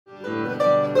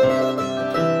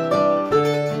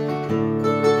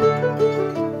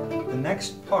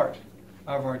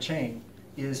of our chain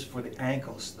is for the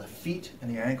ankles, the feet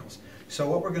and the ankles. So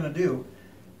what we're going to do,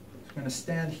 we're going to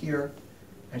stand here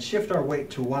and shift our weight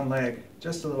to one leg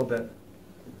just a little bit,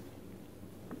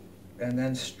 and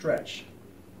then stretch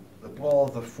the ball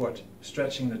of the foot,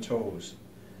 stretching the toes,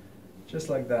 just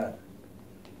like that.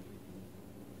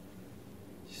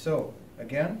 So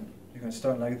again, you're going to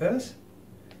start like this,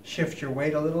 shift your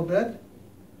weight a little bit,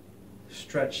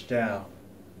 stretch down.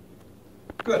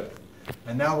 Good.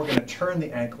 And now we're going to turn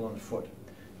the ankle and foot,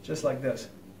 just like this.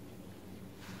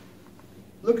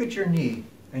 Look at your knee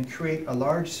and create a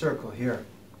large circle here.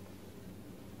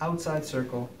 Outside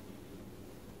circle,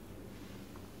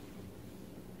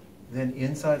 then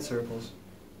inside circles.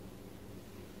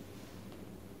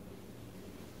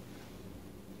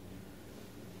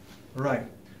 Right.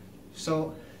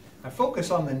 So I focus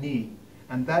on the knee,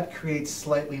 and that creates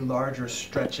slightly larger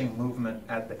stretching movement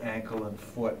at the ankle and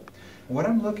foot. What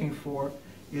I'm looking for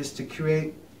is to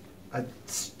create a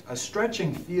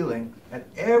stretching feeling at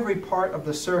every part of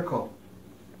the circle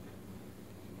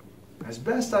as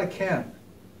best I can.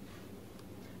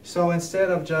 So instead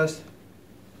of just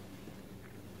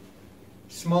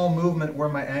small movement where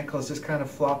my ankle is just kind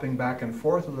of flopping back and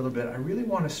forth a little bit, I really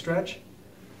want to stretch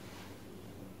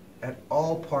at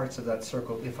all parts of that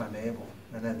circle if I'm able.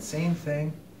 And then same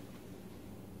thing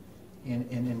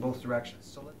in both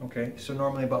directions. Okay, so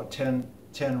normally about 10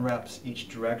 reps each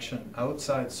direction,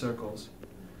 outside circles,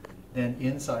 then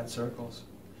inside circles.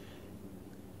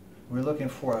 We're looking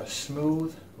for a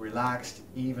smooth, relaxed,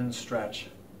 even stretch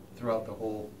throughout the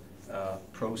whole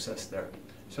process there.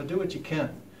 So do what you can.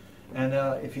 And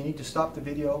if you need to stop the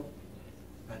video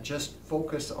and just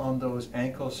focus on those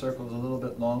ankle circles a little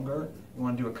bit longer, you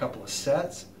want to do a couple of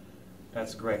sets,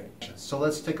 that's great. So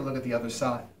let's take a look at the other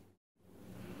side.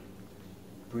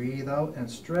 Breathe out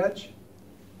and stretch.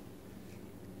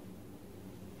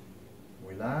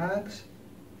 Relax.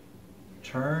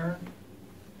 Turn.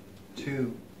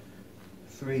 2,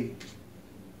 3,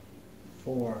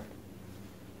 4,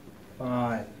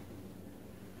 5,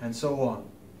 and so on.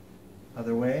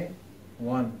 Other way.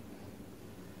 1,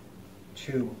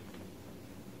 2,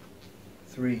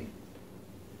 3,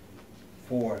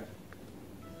 4,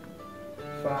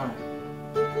 5,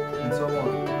 and so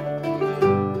on.